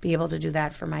be able to do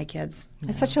that for my kids.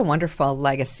 It's such a wonderful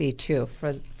legacy, too,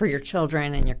 for your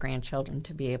children and your grandchildren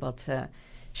to be able to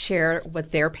share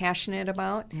what they're passionate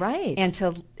about. Right. And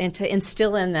to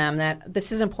instill in them that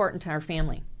this is important to our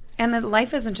family. And that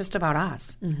life isn't just about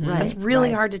us. Right, It's really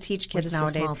right. hard to teach kids just a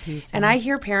nowadays. small piece, And yeah. I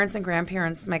hear parents and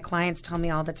grandparents, my clients tell me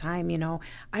all the time,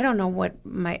 I don't know what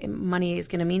my money is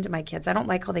going to mean to my kids. I don't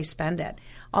like how they spend it.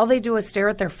 All they do is stare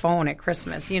at their phone at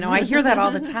Christmas. I hear that all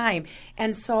the time.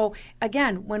 And so,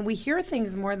 again, when we hear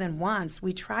things more than once,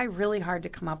 we try really hard to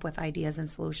come up with ideas and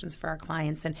solutions for our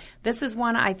clients. And this is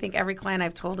one I think every client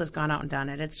I've told has gone out and done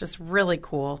it. It's just really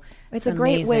cool. It's a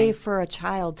great amazing. way for a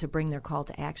child to bring their call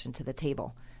to action to the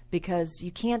table, because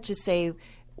you can't just say,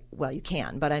 well, you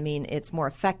can, but I mean, it's more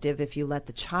effective if you let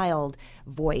the child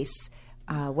voice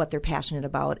what they're passionate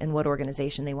about and what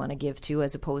organization they want to give to,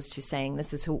 as opposed to saying,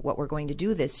 this is what we're going to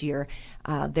do this year.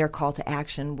 Their call to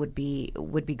action would be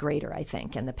greater, I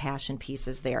think, and the passion piece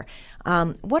is there.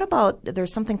 What about,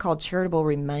 there's something called Charitable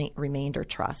Remainder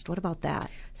Trust. What about that?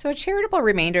 So a charitable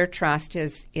remainder trust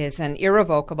is an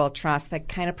irrevocable trust that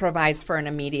kind of provides for an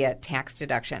immediate tax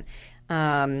deduction.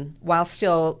 While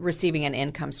still receiving an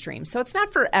income stream. So it's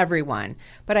not for everyone,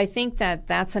 but I think that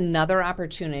that's another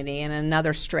opportunity and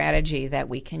another strategy that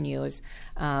we can use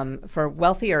for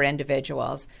wealthier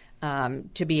individuals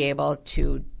to be able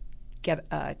to get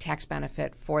a tax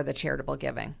benefit for the charitable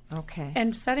giving. Okay.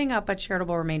 And setting up a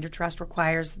charitable remainder trust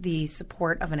requires the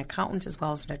support of an accountant as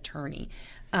well as an attorney.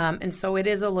 And so it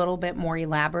is a little bit more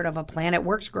elaborate of a plan. It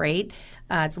works great.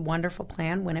 It's a wonderful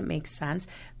plan when it makes sense.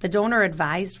 The donor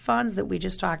advised funds that we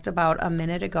just talked about a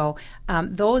minute ago,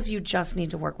 those you just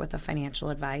need to work with a financial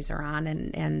advisor on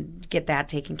and get that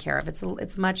taken care of.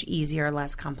 It's much easier,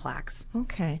 less complex.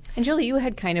 Okay. And Julie, you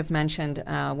had kind of mentioned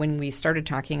when we started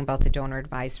talking about the donor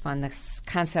advised fund, this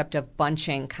concept of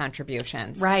bunching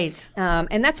contributions. Right.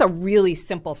 And that's a really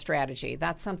simple strategy.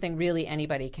 That's something really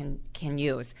anybody can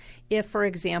use. If, for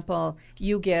example,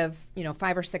 you give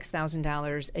 $5,000 or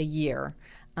 $6,000 a year,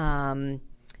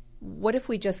 what if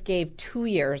we just gave 2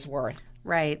 years worth?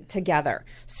 Right. Together.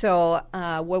 So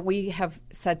what we have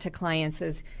said to clients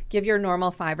is give your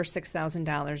normal $5,000 or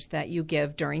 $6,000 that you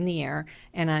give during the year,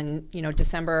 and on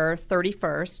December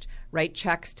 31st, write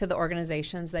checks to the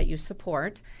organizations that you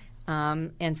support,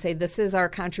 and say this is our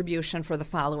contribution for the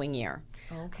following year.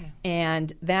 Okay.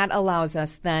 And that allows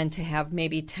us then to have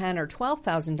maybe $10,000 or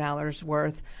 $12,000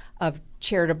 worth of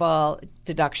charitable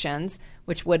deductions,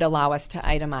 which would allow us to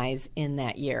itemize in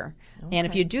that year. Okay. And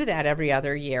if you do that every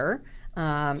other year,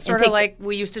 sort of like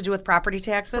we used to do with property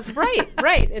taxes. Right.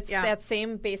 It's that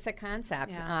same basic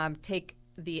concept. Yeah. Take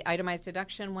the itemized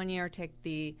deduction one year, take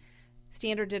the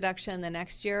standard deduction the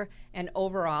next year, and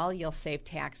overall you'll save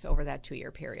tax over that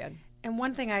 2-year period. And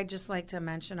one thing I'd just like to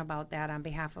mention about that on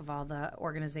behalf of all the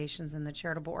organizations and the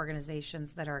charitable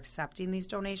organizations that are accepting these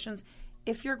donations,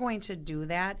 if you're going to do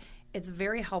that, it's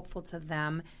very helpful to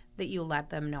them that you let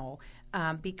them know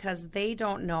because they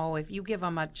don't know if you give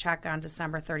them a check on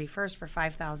December 31st for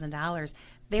 $5,000,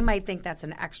 they might think that's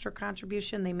an extra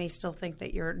contribution. They may still think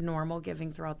that your normal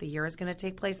giving throughout the year is going to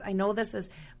take place. I know this is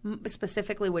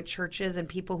specifically with churches and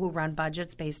people who run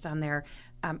budgets based on their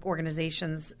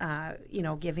organization's,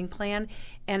 giving plan.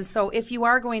 And so if you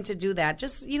are going to do that,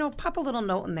 just, pop a little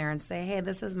note in there and say, hey,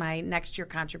 this is my next year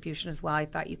contribution as well. I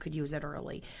thought you could use it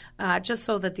early, just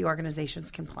so that the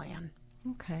organizations can plan.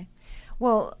 Okay.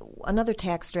 Well, another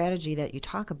tax strategy that you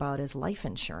talk about is life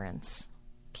insurance.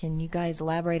 Can you guys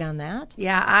elaborate on that?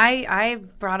 Yeah, I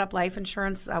brought up life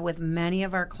insurance with many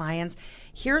of our clients.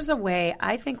 Here's a way,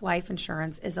 I think life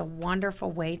insurance is a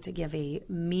wonderful way to give a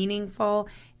meaningful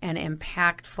and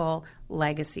impactful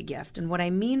legacy gift. And what I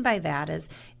mean by that is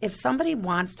if somebody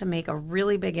wants to make a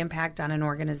really big impact on an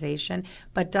organization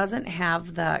but doesn't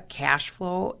have the cash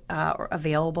flow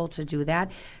available to do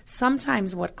that,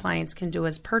 sometimes what clients can do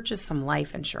is purchase some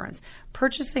life insurance.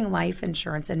 Purchasing life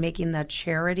insurance and making the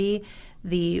charity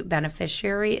the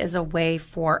beneficiary is a way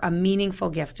for a meaningful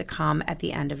gift to come at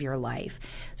the end of your life.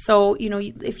 So,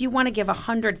 if you want to give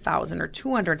 $100,000 or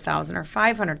 $200,000 or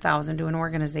 $500,000 to an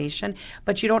organization,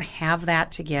 but you don't have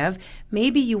that to give,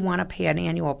 maybe you want to pay an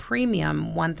annual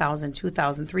premium, $1,000,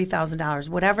 $2,000, $3,000,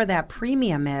 whatever that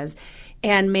premium is,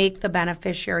 and make the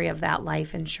beneficiary of that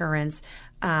life insurance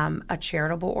a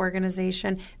charitable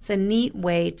organization. It's a neat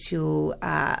way to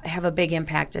have a big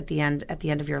impact at the end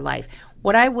of your life.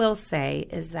 What I will say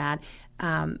is that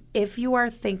if you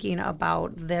are thinking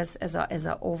about this as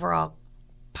an overall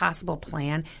possible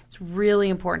plan, it's really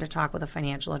important to talk with a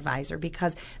financial advisor,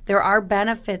 because there are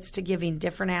benefits to giving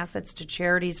different assets to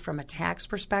charities from a tax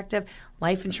perspective.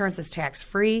 Life insurance is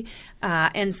tax-free.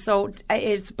 And so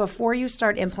it's before you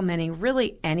start implementing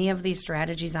really any of these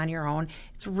strategies on your own,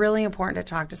 it's really important to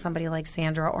talk to somebody like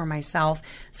Sandra or myself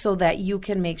so that you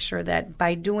can make sure that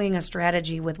by doing a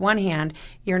strategy with one hand,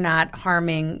 you're not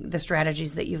harming the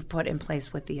strategies that you've put in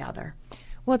place with the other.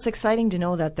 Well, it's exciting to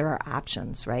know that there are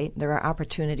options, right? There are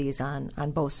opportunities on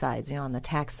both sides, on the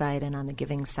tax side and on the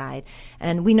giving side.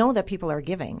 And we know that people are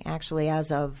giving. Actually,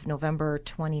 as of November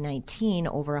 2019,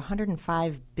 over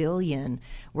 $105 billion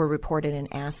were reported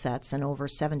in assets and over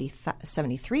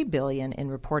 $73 billion in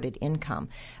reported income.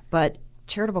 But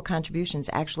charitable contributions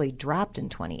actually dropped in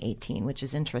 2018, which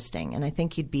is interesting, and I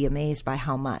think you'd be amazed by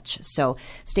how much. So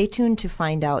stay tuned to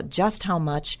find out just how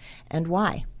much and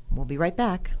why. We'll be right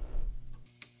back.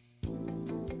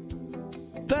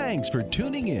 Thanks for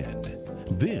tuning in.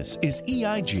 This is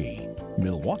EIG,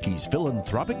 Milwaukee's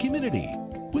philanthropic community,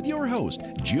 with your host,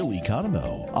 Jill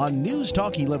Economou, on News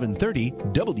Talk 1130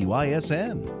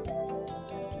 WISN.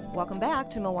 Welcome back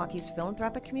to Milwaukee's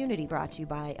philanthropic community, brought to you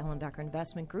by Ellenbecker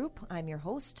Investment Group. I'm your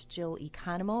host, Jill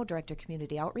Economou, Director of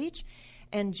Community Outreach,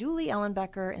 and Julie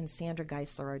Ellenbecker and Sandra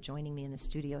Geisler are joining me in the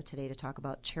studio today to talk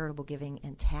about charitable giving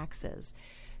and taxes.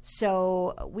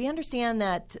 So we understand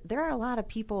that there are a lot of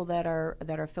people that are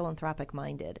philanthropic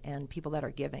minded and people that are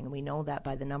giving. We know that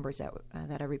by the numbers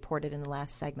that I reported in the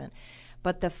last segment.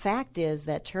 But the fact is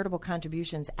that charitable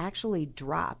contributions actually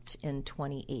dropped in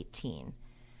 2018.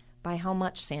 By how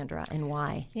much, Sandra, and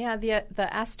why? Yeah, the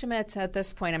estimates at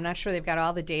this point, I'm not sure they've got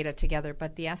all the data together,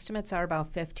 but the estimates are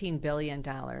about $15 billion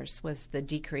was the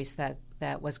decrease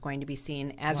that was going to be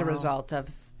seen as a result of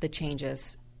the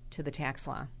changes to the tax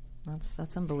law.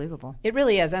 That's unbelievable. It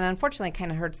really is, and unfortunately it kind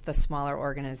of hurts the smaller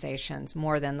organizations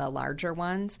more than the larger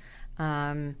ones.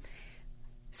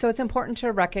 So it's important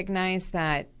to recognize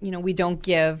that, we don't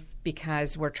give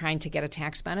because we're trying to get a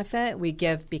tax benefit. We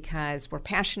give because we're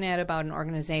passionate about an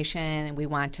organization and we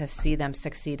want to see them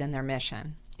succeed in their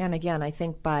mission. And again, I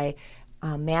think by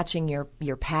matching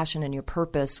your passion and your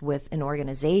purpose with an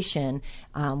organization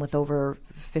with over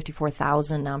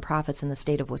 54,000 nonprofits in the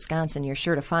state of Wisconsin, you're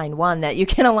sure to find one that you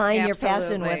can align your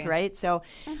passion with, right? So,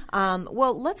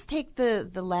 well, let's take the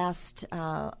last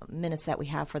minutes that we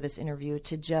have for this interview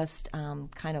to just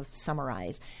kind of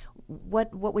summarize.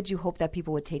 What would you hope that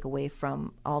people would take away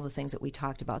from all the things that we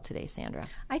talked about today, Sandra?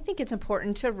 I think it's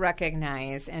important to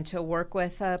recognize and to work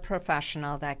with a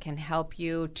professional that can help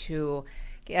you to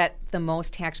get the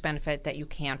most tax benefit that you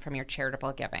can from your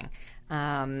charitable giving.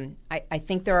 I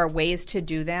think there are ways to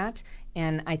do that,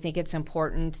 and I think it's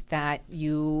important that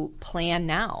you plan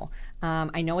now.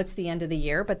 I know it's the end of the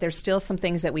year, but there's still some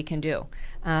things that we can do.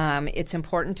 It's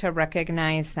important to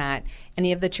recognize that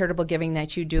any of the charitable giving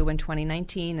that you do in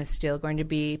 2019 is still going to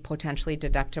be potentially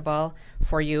deductible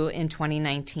for you in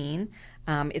 2019.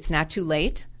 It's not too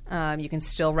late. You can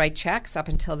still write checks up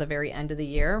until the very end of the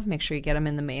year. Make sure you get them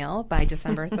in the mail by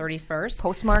December 31st.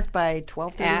 Postmarked by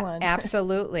 12/31.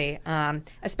 Absolutely,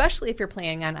 especially if you're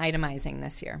planning on itemizing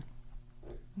this year.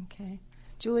 Okay.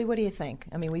 Julie, what do you think?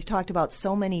 I mean, we've talked about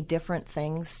so many different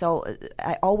things. So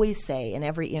I always say in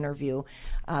every interview,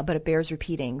 but it bears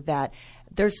repeating, that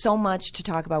there's so much to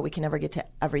talk about, we can never get to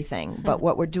everything. But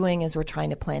what we're doing is we're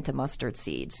trying to plant a mustard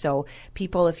seed. So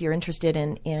people, if you're interested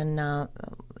in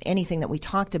anything that we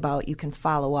talked about, you can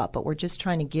follow up. But we're just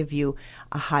trying to give you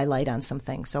a highlight on some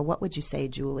things. So what would you say,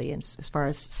 Julie, as far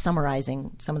as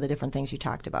summarizing some of the different things you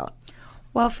talked about?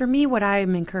 Well, for me, what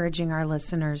I'm encouraging our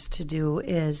listeners to do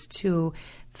is to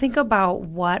think about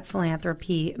what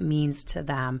philanthropy means to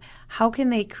them. How can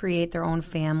they create their own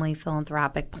family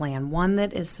philanthropic plan, one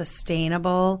that is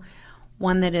sustainable,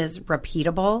 one that is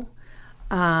repeatable,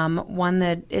 one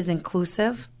that is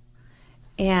inclusive,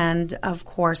 and, of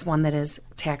course, one that is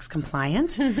tax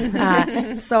compliant.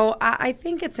 So I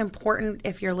think it's important,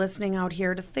 if you're listening out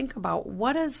here, to think about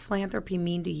what does philanthropy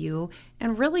mean to you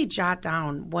and really jot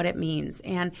down what it means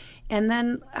and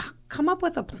then come up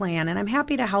with a plan. And I'm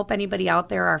happy to help anybody out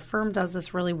there. Our firm does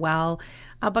this really well.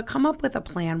 But come up with a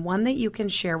plan, one that you can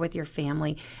share with your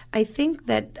family. I think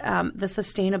that the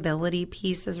sustainability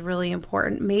piece is really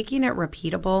important, making it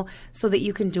repeatable so that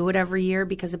you can do it every year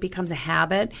because it becomes a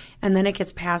habit and then it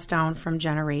gets passed down from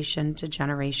generation to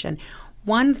generation.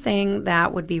 One thing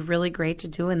that would be really great to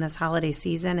do in this holiday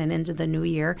season and into the new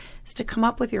year is to come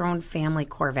up with your own family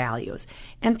core values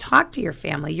and talk to your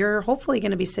family. You're hopefully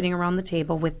going to be sitting around the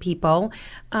table with people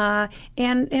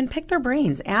and pick their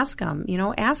brains. Ask them,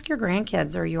 ask your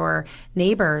grandkids or your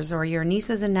neighbors or your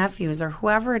nieces and nephews or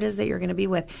whoever it is that you're going to be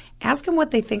with. Ask them what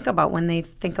they think about when they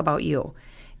think about you.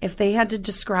 If they had to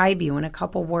describe you in a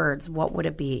couple words, what would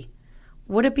it be?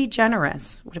 Would it be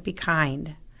generous? Would it be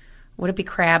kind? Would it be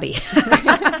crabby?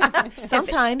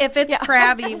 Sometimes. If it's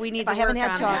crabby, we need to work on that. I haven't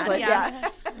had chocolate,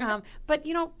 yes. But,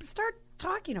 start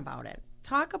talking about it.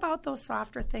 Talk about those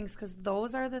softer things, because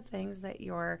those are the things that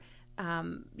your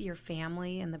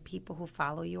family and the people who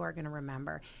follow you are going to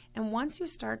remember. And once you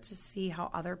start to see how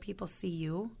other people see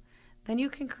you, then you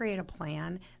can create a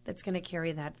plan that's going to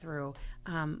carry that through,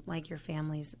 like your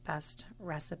family's best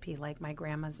recipe, like my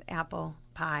grandma's apple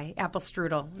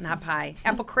strudel, not pie,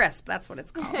 apple crisp, that's what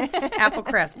it's called, apple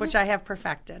crisp, which I have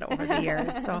perfected over the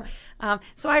years. So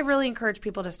I really encourage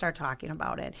people to start talking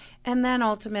about it. And then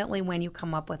ultimately, when you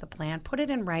come up with a plan, put it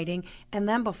in writing, and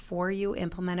then before you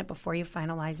implement it, before you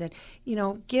finalize it,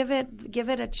 give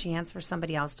it a chance for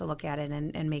somebody else to look at it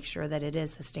and make sure that it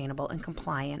is sustainable and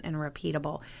compliant and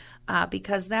repeatable.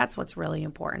 Because that's what's really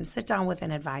important. Sit down with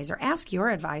an advisor. Ask your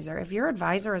advisor. If your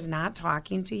advisor is not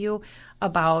talking to you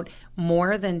about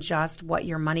more than just what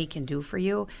your money can do for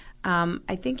you,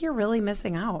 I think you're really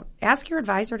missing out. Ask your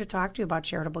advisor to talk to you about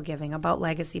charitable giving, about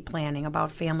legacy planning, about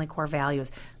family core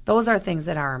values. Those are things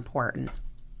that are important.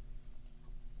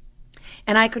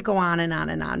 And I could go on and on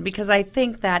and on, because I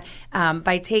think that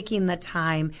by taking the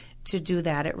time to do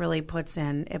that, it really puts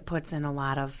in a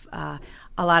lot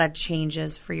of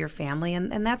changes for your family,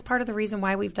 and that's part of the reason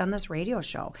why we've done this radio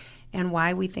show and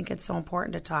why we think it's so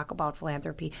important to talk about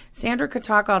philanthropy. Sandra could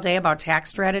talk all day about tax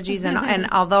strategies, and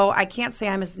although I can't say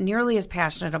I'm nearly as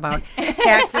passionate about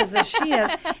taxes as she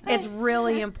is, it's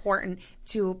really important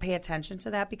to pay attention to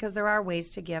that, because there are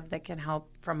ways to give that can help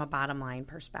from a bottom line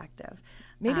perspective.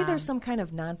 Maybe there's some kind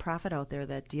of nonprofit out there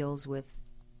that deals with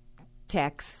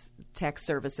tax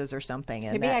services or something.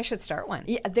 And maybe I should start one.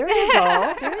 Yeah, there you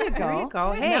go. There you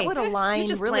go. Hey, that would align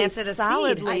really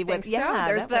solidly with. Yeah,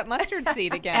 there's that mustard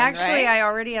seed again. Actually, right? I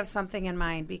already have something in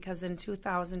mind, because in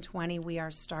 2020 we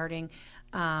are starting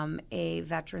a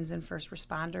Veterans and First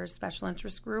Responders Special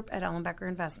Interest Group at Ellenbecker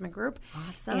Investment Group.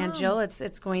 Awesome. And Jill,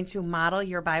 it's going to model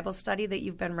your Bible study that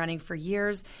you've been running for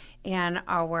years, and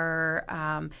our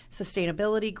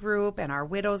sustainability group and our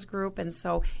widows group. And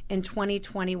so in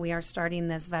 2020 we are starting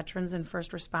this Veterans and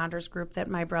First Responders Group that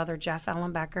my brother Jeff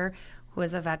Ellenbecker, who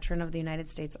is a veteran of the United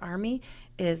States Army,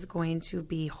 is going to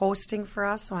be hosting for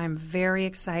us. So I'm very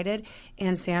excited.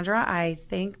 And Sandra, I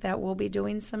think that we'll be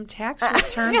doing some tax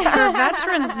returns for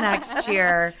veterans next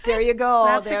year. There you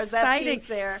go. There's exciting. That piece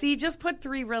there. See, just put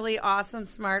 3 really awesome,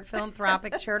 smart,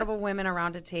 philanthropic, charitable women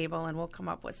around a table, and we'll come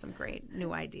up with some great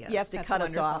new ideas. You have to That's cut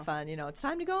wonderful. us off on, it's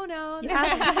time to go now.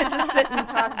 Yes. Just sit and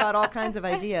talk about all kinds of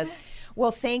ideas.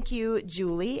 Well, thank you,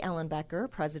 Julie Ellenbecker,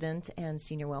 President and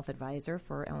Senior Wealth Advisor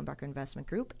for Ellenbecker Investment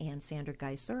Group, and Sandra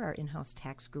Geisler, our in-house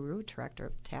tax guru, Director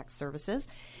of Tax Services.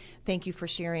 Thank you for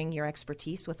sharing your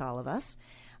expertise with all of us.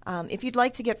 If you'd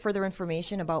like to get further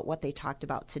information about what they talked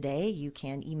about today, you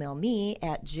can email me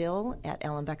at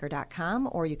jill@ellenbecker.com,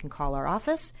 or you can call our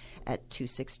office at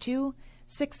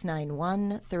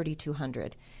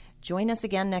 262-691-3200. Join us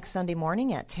again next Sunday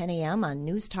morning at 10 a.m. on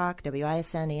News Talk,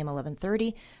 WISN AM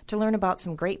 1130, to learn about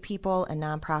some great people and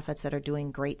nonprofits that are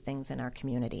doing great things in our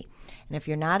community. And if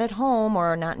you're not at home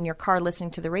or not in your car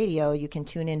listening to the radio, you can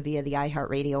tune in via the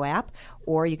iHeartRadio app,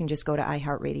 or you can just go to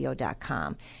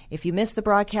iHeartRadio.com. If you missed the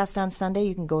broadcast on Sunday,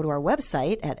 you can go to our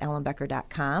website at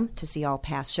ellenbecker.com to see all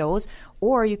past shows,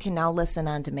 or you can now listen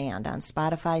on demand on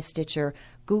Spotify, Stitcher,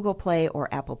 Google Play,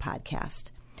 or Apple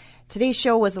Podcast. Today's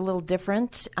show was a little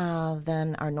different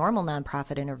than our normal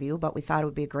nonprofit interview, but we thought it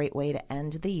would be a great way to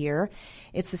end the year.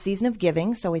 It's the season of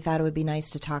giving, so we thought it would be nice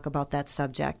to talk about that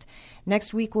subject.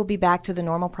 Next week, we'll be back to the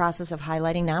normal process of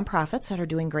highlighting nonprofits that are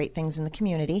doing great things in the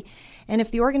community. And if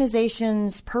the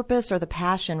organization's purpose or the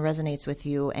passion resonates with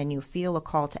you and you feel a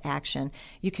call to action,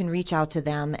 you can reach out to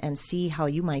them and see how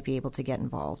you might be able to get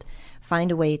involved.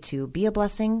 Find a way to be a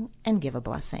blessing and give a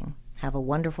blessing. Have a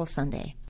wonderful Sunday.